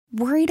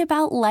Worried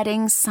about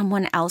letting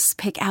someone else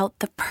pick out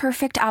the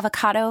perfect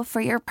avocado for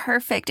your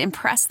perfect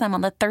impress them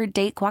on the third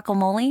date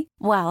guacamole?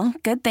 Well,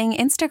 good thing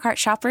Instacart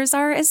shoppers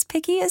are as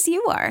picky as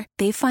you are.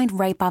 They find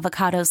ripe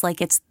avocados like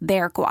it's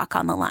their guac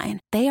on the line.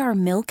 They are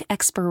milk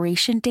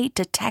expiration date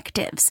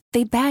detectives.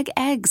 They bag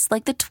eggs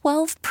like the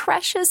 12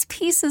 precious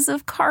pieces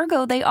of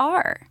cargo they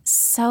are.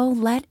 So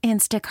let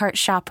Instacart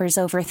shoppers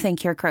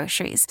overthink your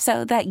groceries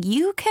so that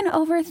you can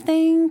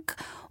overthink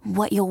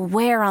what you'll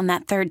wear on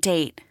that third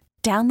date.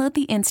 Download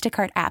the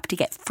Instacart app to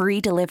get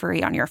free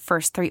delivery on your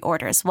first 3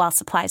 orders while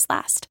supplies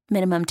last.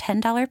 Minimum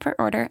 $10 per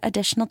order.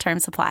 Additional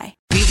terms apply.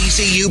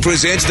 BECU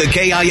presents the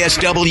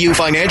KISW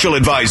Financial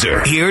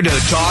Advisor. Here to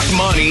talk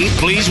money,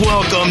 please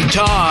welcome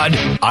Todd.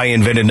 I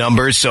invented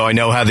numbers, so I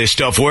know how this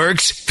stuff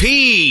works.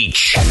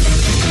 Pietzsch.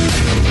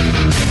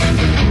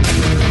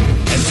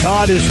 And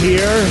Todd is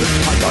here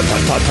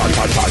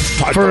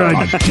for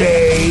a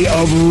day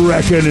of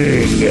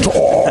reckoning.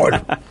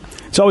 Todd.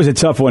 It's always a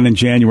tough one in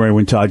January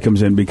when Todd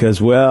comes in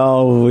because,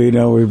 well, we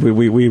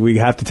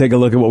have to take a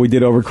look at what we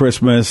did over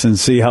Christmas and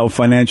see how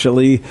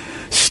financially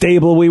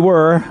stable we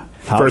were.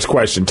 First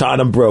question, Todd,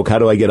 I'm broke. How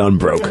do I get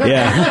unbroke?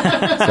 Yeah,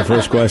 that's the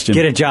first question.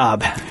 Get a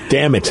job.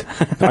 Damn it.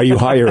 Are you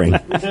hiring?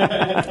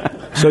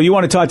 So you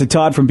want to talk to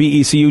Todd from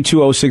BECU,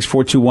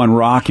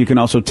 206-421-ROCK. You can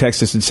also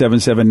text us at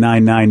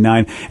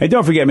 77999. And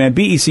don't forget, man,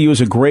 BECU is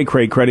a great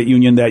credit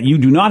union that you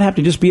do not have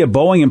to just be a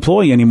Boeing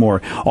employee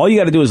anymore. All you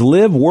got to do is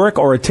live, work,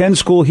 or attend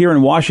school here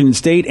in Washington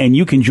State, and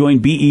you can join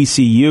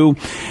BECU.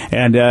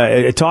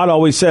 And Todd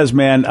always says,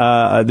 man,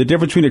 the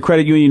difference between a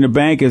credit union and a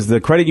bank is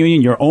the credit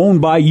union, you're owned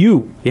by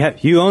you. Yeah,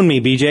 you own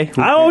me, BJ.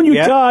 I own you,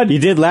 Todd. You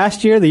did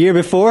last year, the year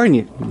before, and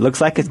it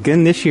looks like it's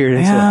good this year.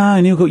 Yeah,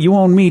 and you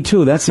own me,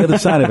 too. That's the other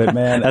side of it,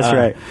 man. That's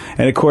right.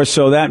 And, of course,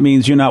 so that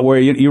means you're not where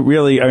you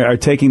really are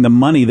taking the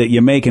money that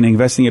you make and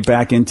investing it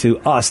back into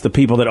us, the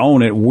people that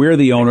own it. We're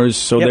the owners,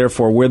 so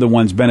therefore we're the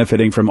ones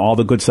benefiting from all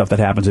the good stuff that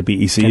happens at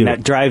BECU. And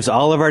that drives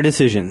all of our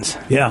decisions.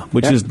 Yeah,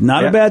 which is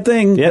not a bad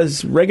thing,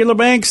 because regular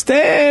banks,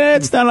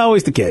 that's not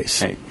always the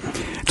case. Right.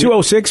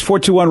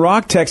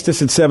 206-421-ROCK. Text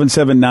us at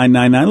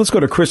 77999. Let's go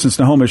to Chris in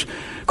Snohomish.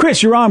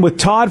 Chris, you're on with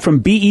Todd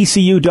from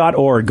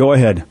BECU.org. Go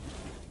ahead.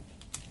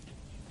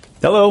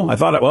 Hello.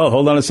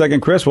 Hold on a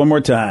second, Chris. One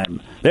more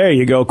time. There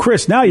you go.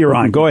 Chris, now you're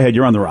on. Go ahead.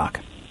 You're on the rock.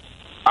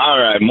 All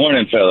right.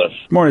 Morning, fellas.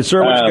 Morning,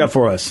 sir. What you got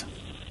for us?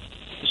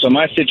 So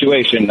my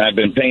situation, I've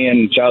been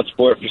paying child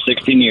support for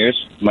 16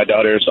 years. My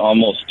daughter's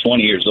almost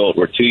 20 years old.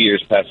 We're 2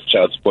 years past the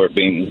child support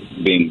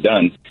being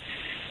done.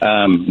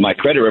 My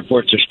credit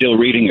reports are still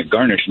reading a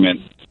garnishment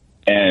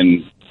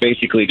and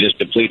basically just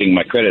depleting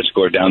my credit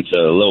score down to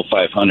a low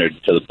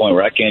 500 to the point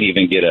where I can't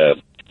even get a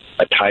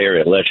tire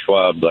at Les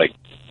Schwab. Like,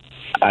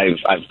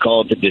 I've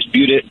called to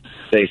dispute it.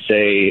 They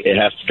say it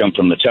has to come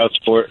from the child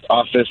support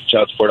office.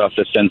 Child support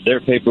office sends their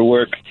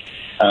paperwork,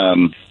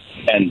 and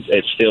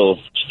it's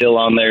still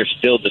on there,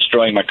 still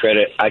destroying my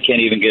credit. I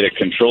can't even get a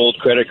controlled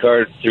credit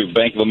card through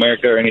Bank of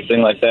America or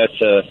anything like that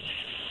to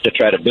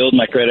try to build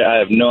my credit. I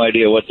have no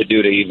idea what to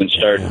do to even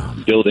start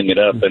building it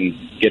up and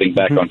getting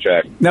back on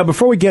track. Now,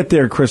 before we get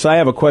there, Chris, I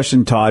have a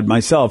question, Todd,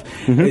 myself.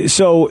 Mm-hmm.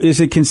 So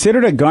is it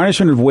considered a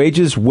garnishment of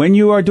wages when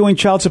you are doing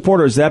child support,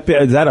 or is that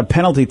a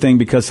penalty thing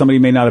because somebody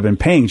may not have been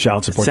paying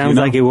child support? Sounds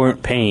like you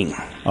weren't paying.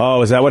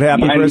 Oh, is that what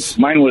happened, Chris?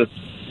 Mine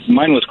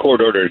was court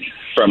ordered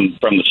from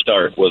the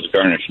start, was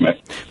garnishment.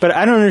 But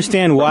I don't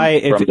understand why,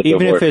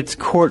 even if it's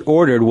court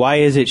ordered, why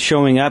is it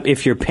showing up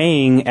if you're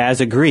paying as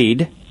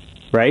agreed,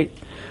 right?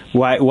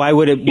 Why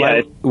would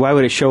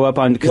it show up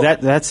on? Because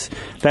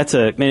that's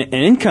an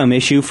income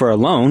issue for a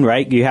loan,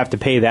 right? You have to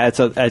pay that.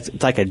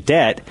 It's like a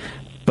debt.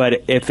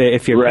 But if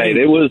you're right,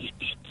 paying,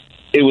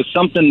 it was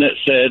something that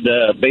said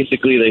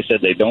basically they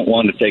said they don't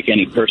want to take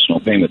any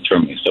personal payments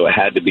from me, so it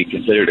had to be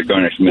considered a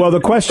garnishment. Well, the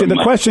question,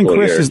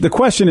 Chris, is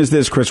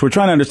this, Chris. We're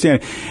trying to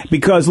understand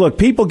because look,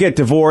 people get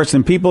divorced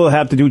and people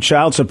have to do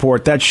child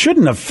support. That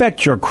shouldn't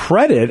affect your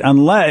credit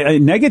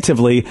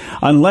negatively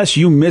unless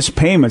you miss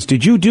payments.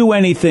 Did you do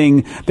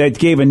anything that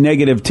gave a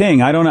negative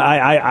ting? I don't know.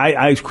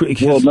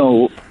 Well,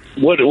 no.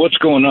 What's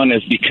going on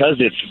is because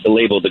it's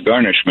labeled a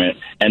garnishment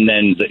and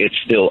then it's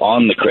still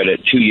on the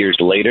credit 2 years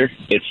later,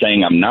 it's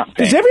saying I'm not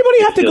paying. Does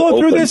everybody have to go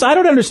through this? I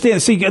don't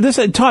understand. See,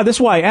 Todd, this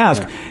is why I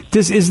ask.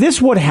 Is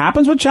this what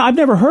happens with child? I've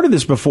never heard of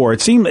this before.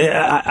 It seemed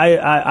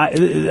I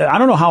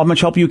don't know how much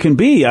help you can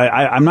be.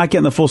 I'm not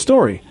getting the full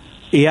story.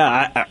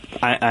 Yeah,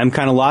 I'm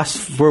kind of lost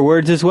for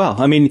words as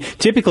well. I mean,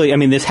 typically,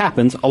 this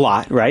happens a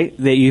lot, right?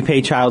 That you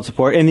pay child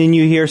support, and then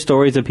you hear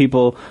stories of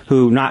people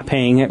who not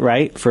paying it,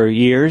 right, for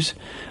years,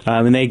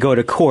 and they go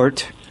to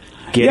court.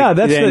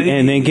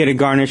 And then get a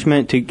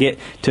garnishment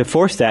to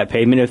force that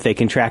payment if they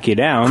can track you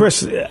down.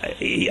 Chris,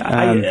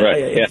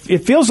 it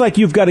feels like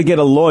you've got to get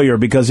a lawyer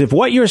because if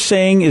what you're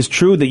saying is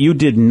true, that you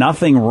did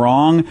nothing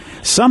wrong,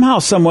 somehow,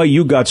 some way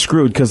you got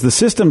screwed because the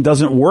system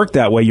doesn't work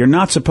that way. You're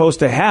not supposed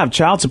to have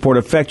child support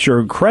affect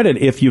your credit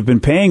if you've been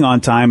paying on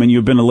time and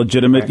you've been a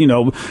legitimate,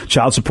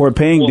 child support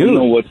paying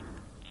dude.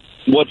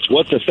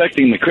 What's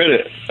affecting the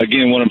credit?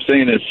 Again, what I'm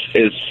saying is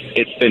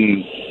it's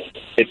been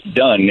it's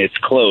done. It's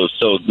closed.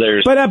 So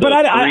there's what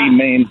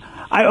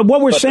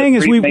we're saying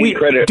is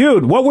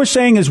what we're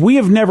saying is we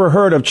have never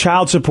heard of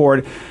child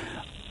support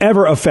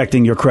ever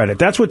affecting your credit.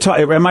 That's what.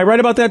 Am I right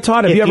about that,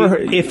 Todd? Have you ever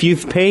heard? If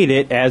you've paid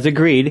it as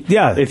agreed,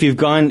 yeah. If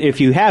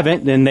you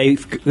haven't, then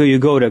you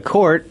go to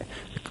court.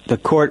 The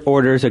court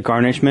orders a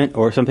garnishment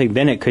or something.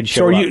 Then it could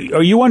show up.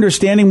 Are you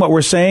understanding what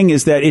we're saying?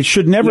 Is that it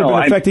should never have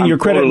been affecting your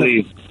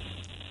credit?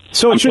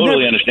 So it should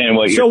totally understand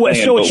what you're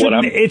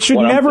saying. It should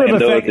never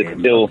have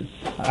affected.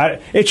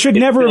 It should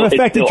never have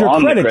affected your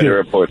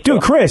credit,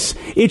 dude. Chris,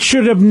 it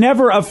should have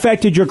never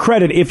affected your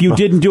credit if you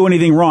didn't do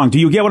anything wrong. Do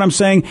you get what I'm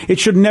saying? It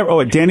should never.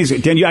 Oh, Danny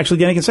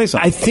can say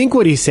something. I think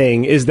what he's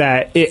saying is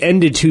that it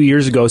ended 2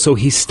 years ago, so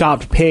he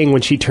stopped paying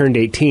when she turned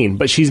 18.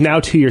 But she's now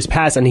 2 years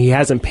past, and he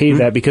hasn't paid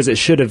that because it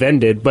should have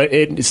ended. But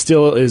it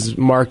still is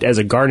marked as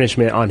a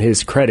garnishment on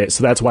his credit,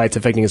 so that's why it's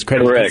affecting his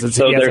credit. Correct.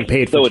 So he hasn't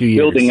paid for 2 years.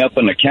 So it's building up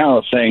an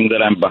account saying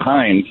that I'm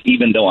behind,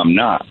 even though I'm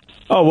not.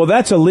 Oh well,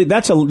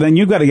 then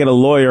you've got to get a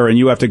lawyer and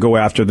you have to go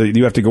after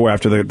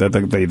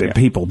the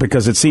people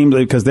because it seems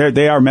because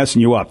they are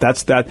messing you up. Todd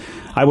is that.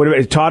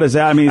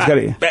 I mean, he's got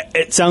to.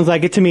 It sounds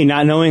like it to me,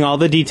 not knowing all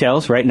the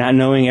details, right? Not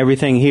knowing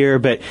everything here,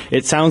 but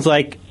it sounds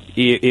like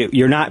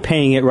you're not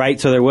paying it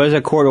right. So there was a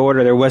court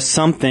order. There was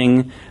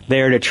something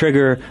there to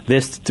trigger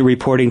this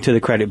reporting to the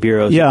credit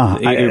bureaus. Yeah,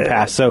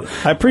 past. So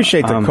I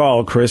appreciate the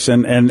call, Chris,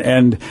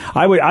 and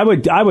I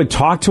would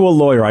talk to a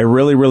lawyer. I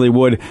really, really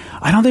would.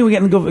 I don't think we get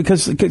to go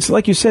because,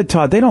 like you said,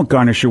 Todd, they don't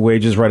garnish your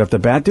wages right off the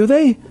bat, do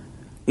they?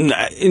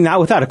 Not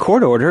without a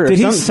court order.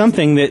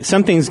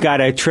 Something's got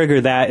to trigger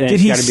that. And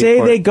did he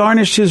say they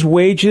garnished his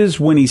wages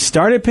when he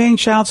started paying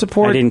child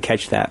support? I didn't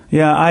catch that.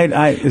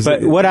 Yeah,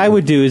 but what I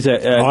would do is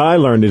all I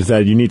learned is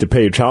that you need to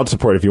pay your child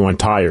support if you want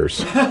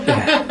tires.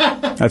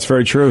 That's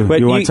very true. But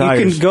you want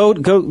tires. You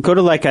can go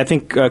to I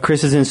think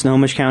Chris is in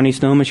Snohomish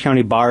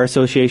County Bar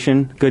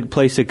Association. Good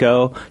place to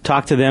go.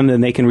 Talk to them,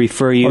 then they can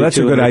refer you that's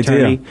to a good an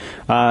attorney. Idea.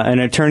 An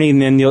attorney,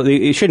 and then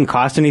it shouldn't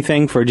cost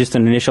anything for just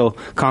an initial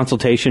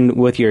consultation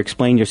with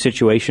explain your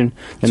situation.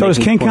 So does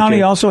King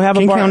County also have a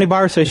bar? King County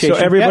Bar Association.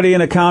 So everybody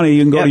in a county,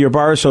 you can go to your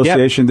bar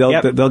association.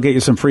 They'll get you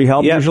some free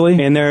help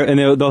usually, and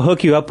they'll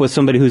hook you up with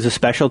somebody who's a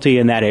specialty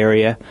in that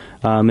area,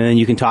 and then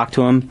you can talk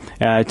to them,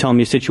 tell them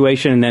your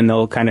situation, and then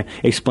they'll kind of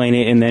explain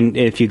it. And then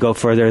if you go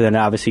further, then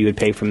obviously you would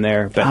pay from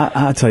there. But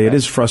I'll tell you, it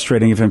is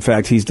frustrating if in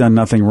fact he's done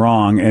nothing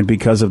wrong, and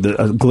because of the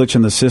glitch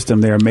in the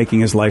system, they are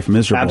making his life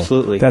miserable.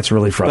 Absolutely, that's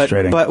really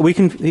frustrating. But we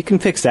can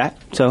fix that.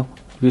 So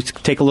just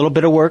take a little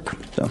bit of work.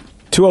 So.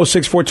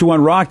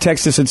 206-421-ROCK.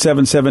 Text us at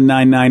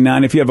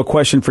 77999. If you have a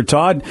question for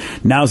Todd,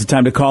 now's the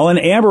time to call in.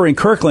 Amber in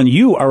Kirkland,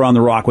 you are on the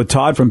Rock with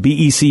Todd from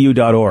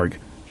BECU.org.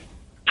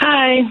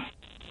 Hi.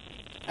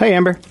 Hey,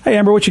 Amber. Hey,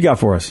 Amber, what you got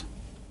for us?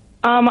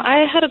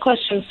 I had a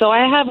question. So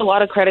I have a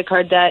lot of credit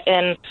card debt,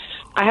 and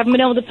I haven't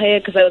been able to pay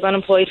it because I was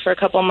unemployed for a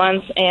couple of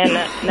months, and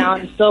now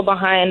I'm still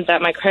behind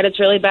that my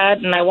credit's really bad,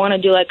 and I want to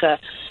do like a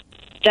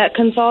debt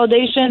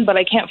consolidation, but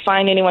I can't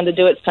find anyone to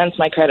do it since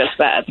my credit's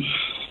bad.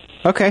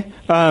 Okay.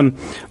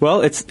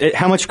 Well,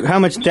 how much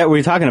debt were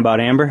you talking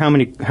about, Amber? How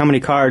many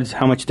cards?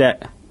 How much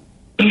debt?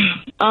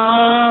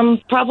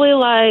 Probably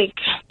like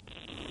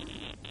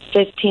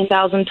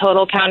 $15,000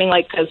 total, counting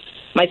because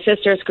my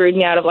sister screwed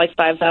me out of like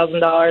 $5,000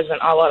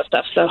 and a lot of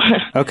stuff. So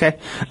okay.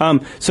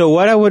 So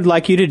what I would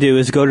like you to do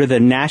is go to the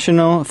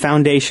National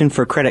Foundation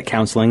for Credit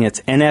Counseling. It's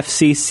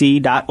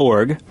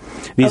nfcc.org.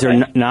 These are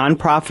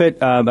nonprofit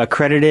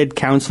accredited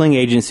counseling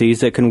agencies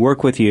that can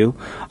work with you.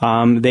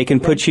 They can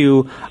put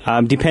you,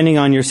 depending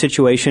on your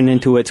situation,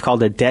 into what's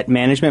called a debt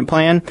management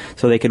plan.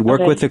 So they could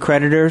work with the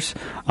creditors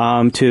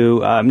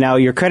now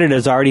your credit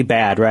is already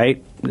bad,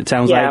 right? It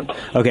sounds like.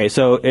 Okay,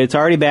 so it's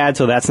already bad,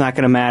 so that's not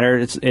going to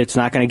matter. It's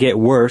not going to get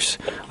worse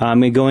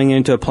going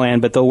into a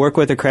plan, but they'll work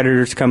with the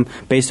creditors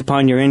based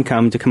upon your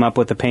income to come up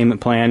with a payment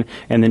plan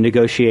and then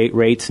negotiate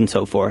rates and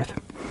so forth.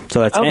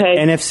 So that's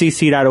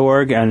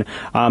nfcc.org, and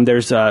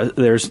there's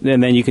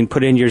and then you can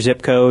put in your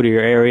zip code or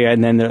your area,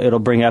 and then it'll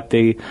bring up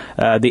the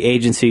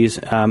agencies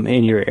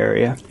in your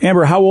area.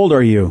 Amber, how old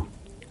are you?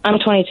 I'm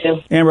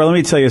 22. Amber, let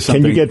me tell you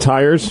something. Can you get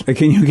tires?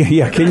 Can you get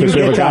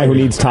a guy who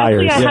needs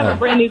tires? Actually, I have a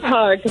brand new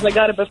car because I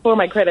got it before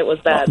my credit was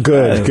bad.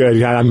 Good.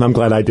 Yeah, I'm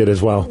glad I did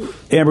as well.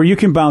 Amber, you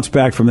can bounce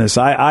back from this.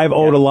 I've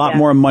owed a lot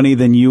more money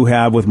than you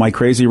have with my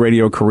crazy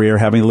radio career,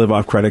 having to live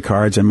off credit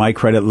cards, and my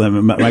credit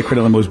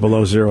limit was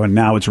below zero, and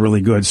now it's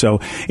really good. So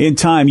in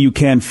time, you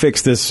can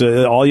fix this.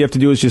 All you have to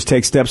do is just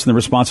take steps in the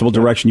responsible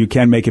direction. You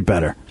can make it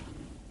better.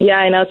 Yeah,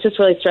 I know. It's just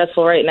really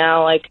stressful right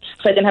now.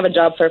 So I didn't have a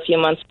job for a few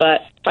months,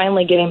 but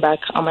finally getting back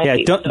on my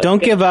feet.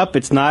 Don't give up.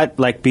 It's not,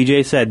 like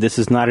BJ said, this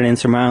is not an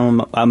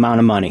insurmountable amount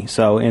of money.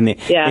 So in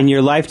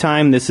your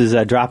lifetime, this is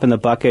a drop in the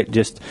bucket.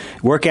 Just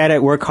work at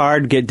it, work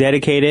hard, get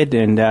dedicated,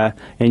 and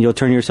you'll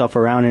turn yourself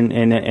around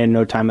in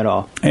no time at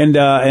all. And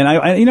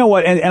I you know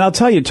what? And I'll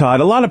tell you,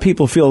 Todd, a lot of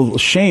people feel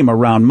shame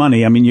around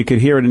money. I mean, you could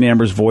hear it in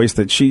Amber's voice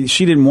that she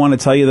didn't want to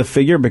tell you the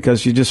figure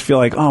because you just feel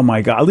like, oh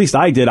my God. At least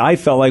I did. I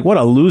felt like what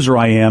a loser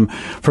I am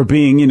for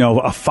being,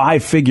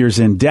 5 figures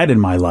in debt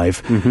in my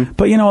life. Mm-hmm.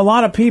 But a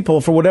lot of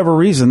people, for whatever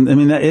reason, I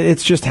mean,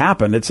 it's just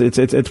happened.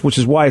 It's which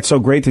is why it's so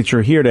great that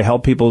you're here to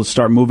help people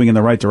start moving in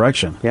the right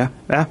direction. Yeah.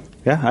 But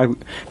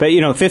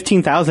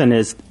 $15,000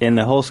 is, in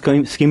the whole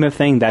scheme of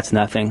thing, that's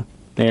nothing.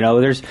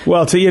 There's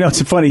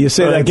it's funny you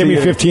say that. Give me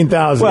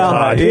 $15,000. Well,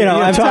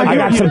 I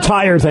got some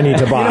tires I need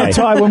to buy.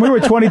 Todd, when we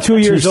were 22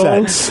 years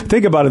old,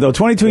 think about it though.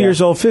 22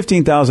 years old,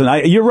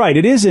 $15,000. You're right.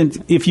 It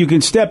isn't. If you can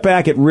step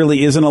back, it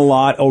really isn't a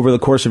lot over the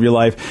course of your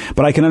life.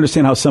 But I can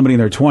understand how somebody in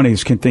their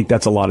 20s can think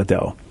that's a lot of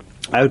dough.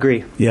 I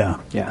agree. Yeah.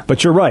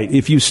 But you're right.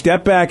 If you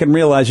step back and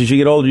realize as you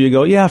get older, you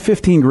go, yeah,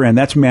 $15,000.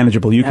 That's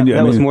manageable. You can do.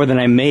 That was more than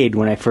I made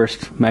when my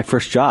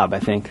first job, I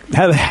think.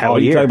 How the hell are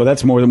you talking about?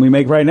 That's more than we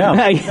make right now.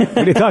 What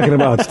are you talking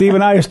about? Steve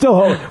and I are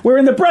still. We're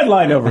in the bread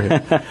line over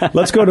here.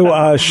 Let's go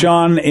to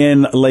Sean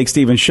in Lake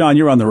Stephen. Sean,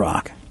 you're on the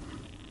Rock.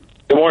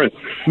 Good morning.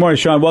 Good morning,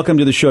 Sean. Welcome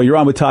to the show. You're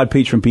on with Todd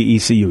Pietzsch from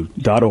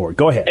BECU.org.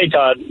 Go ahead. Hey,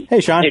 Todd.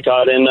 Hey, Sean. Hey,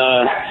 Todd. In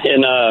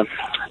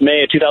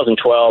May of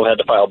 2012, I had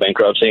to file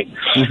bankruptcy.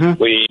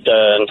 Mm-hmm. We did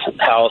a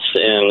house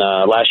in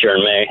last year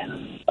in May.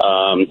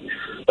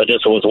 But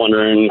just was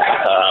wondering,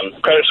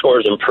 credit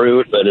scores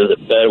improved, but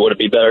would it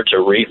be better to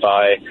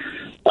refi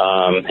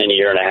in a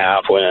year and a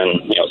half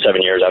when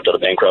 7 years after the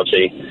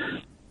bankruptcy?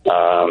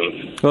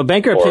 Well,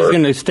 bankruptcy is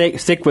going to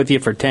stick with you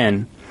for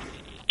 10.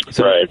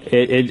 So right.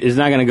 It is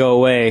not going to go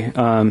away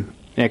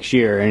next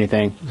year or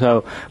anything.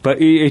 So,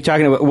 but you're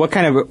talking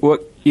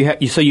about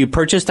so you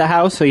purchased a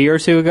house a year or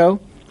two ago?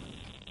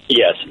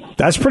 Yes.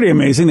 That's pretty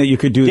amazing that you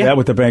could do that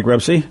with the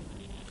bankruptcy.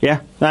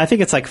 Yeah, I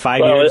think it's like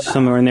 5 years,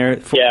 somewhere in there.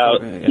 It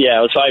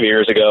was 5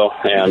 years ago,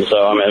 and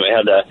so we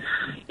had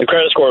the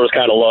credit score was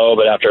kind of low,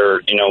 but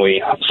after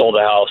we sold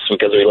the house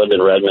because we lived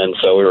in Redmond,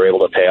 so we were able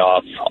to pay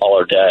off all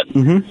our debt,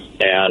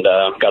 and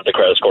got the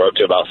credit score up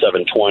to about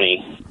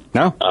 720.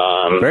 No,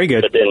 very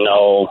good. But didn't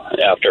know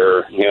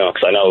after,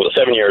 because I know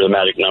 7 years is a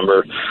magic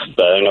number,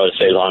 but I know it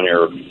stays on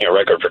your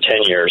record for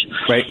 10 years.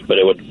 Right. But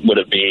would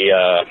it be,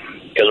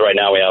 because right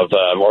now we have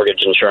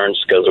mortgage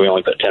insurance because we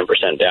only put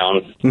 10%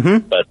 down,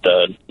 but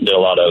did a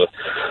lot of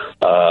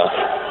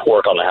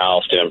work on the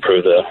house to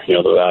improve the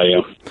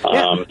value.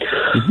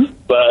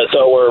 But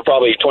so we're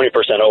probably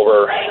 20%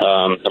 over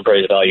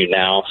appraised value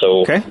now.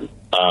 So. Okay.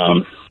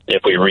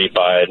 If we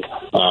refied,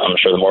 I'm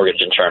sure the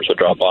mortgage insurance would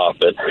drop off,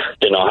 but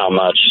didn't know how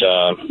much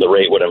the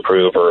rate would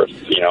improve or,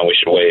 we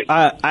should wait.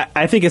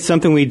 I think it's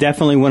something we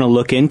definitely want to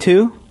look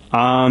into.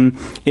 And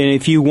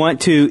if you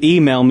want to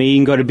email me, you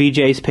can go to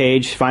BJ's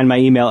page, find my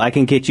email. I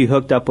can get you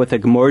hooked up with a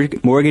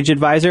mortgage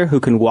advisor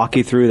who can walk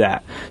you through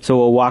that. So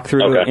we'll walk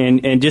through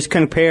and just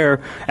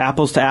compare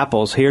apples to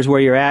apples. Here's where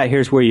you're at.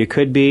 Here's where you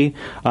could be.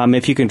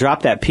 If you can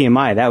drop that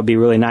PMI, that would be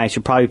really nice.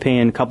 You're probably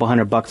paying a couple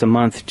 $100 a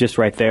month just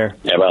right there.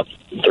 Yeah, about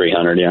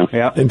 300,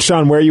 yeah. And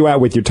Sean, where are you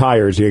at with your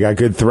tires? You got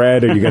good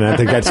thread, or are you going to have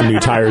to get some new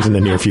tires in the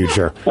near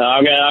future?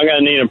 I'm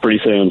gonna need them pretty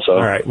soon. So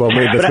all right, well,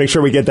 let's make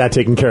sure we get that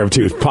taken care of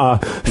too.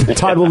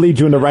 Todd will lead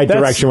you in the right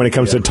direction when it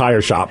comes to the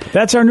tire shop.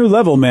 That's our new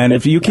level, man.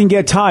 If you can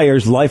get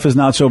tires, life is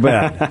not so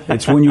bad.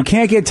 It's when you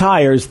can't get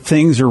tires,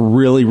 things are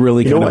really,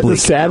 really kind of bleak.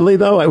 Sadly,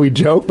 though, we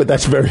joke, but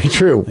that's very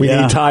true. We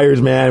need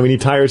tires, man. We need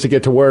tires to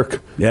get to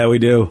work. Yeah, we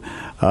do.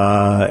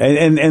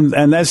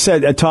 And that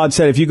said, Todd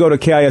said, if you go to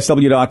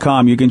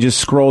KISW.com, you can just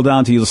scroll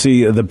down to, you'll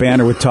see the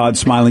banner with Todd's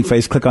smiling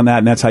face. Click on that,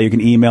 and that's how you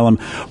can email him.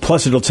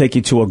 Plus, it'll take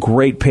you to a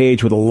great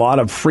page with a lot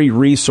of free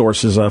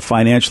resources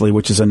financially,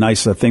 which is a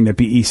nice thing that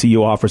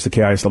BECU offers to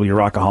KISW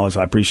Rockaholics.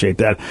 I appreciate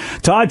that.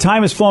 Todd,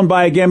 time has flown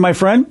by again, my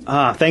friend.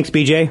 Thanks,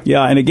 BJ.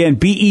 Yeah, and again,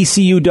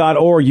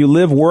 BECU.org. You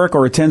live, work,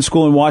 or attend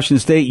school in Washington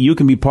State, you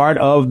can be part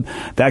of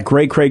that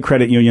great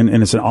credit union,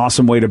 and it's an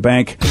awesome way to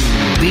bank.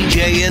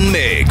 BJ and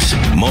Migs,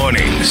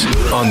 mornings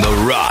on The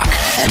Rock,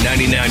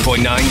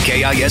 99.9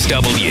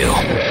 KISW.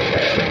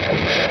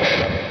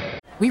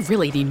 We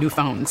really need new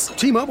phones.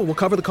 T-Mobile will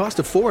cover the cost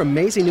of 4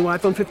 amazing new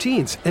iPhone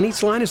 15s, and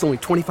each line is only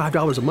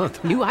 $25 a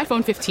month. New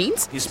iPhone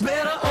 15s? It's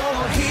better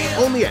over here.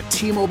 Only at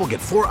T-Mobile, get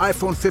 4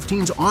 iPhone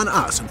 15s on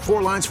us and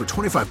 4 lines for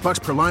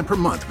 $25 per line per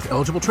month with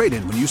eligible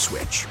trade-in when you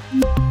switch.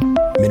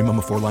 Minimum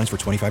of 4 lines for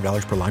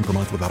 $25 per line per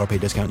month with autopay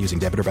discount using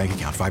debit or bank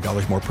account.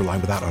 $5 more per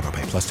line without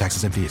autopay, plus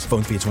taxes and fees.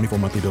 Phone fee at 24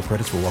 monthly bill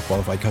credits for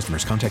well-qualified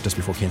customers. Contact us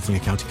before canceling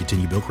account to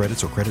continue bill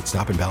credits or credit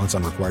stop and balance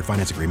on required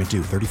finance agreement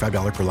due.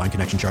 $35 per line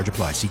connection charge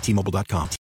applies. See T-Mobile.com.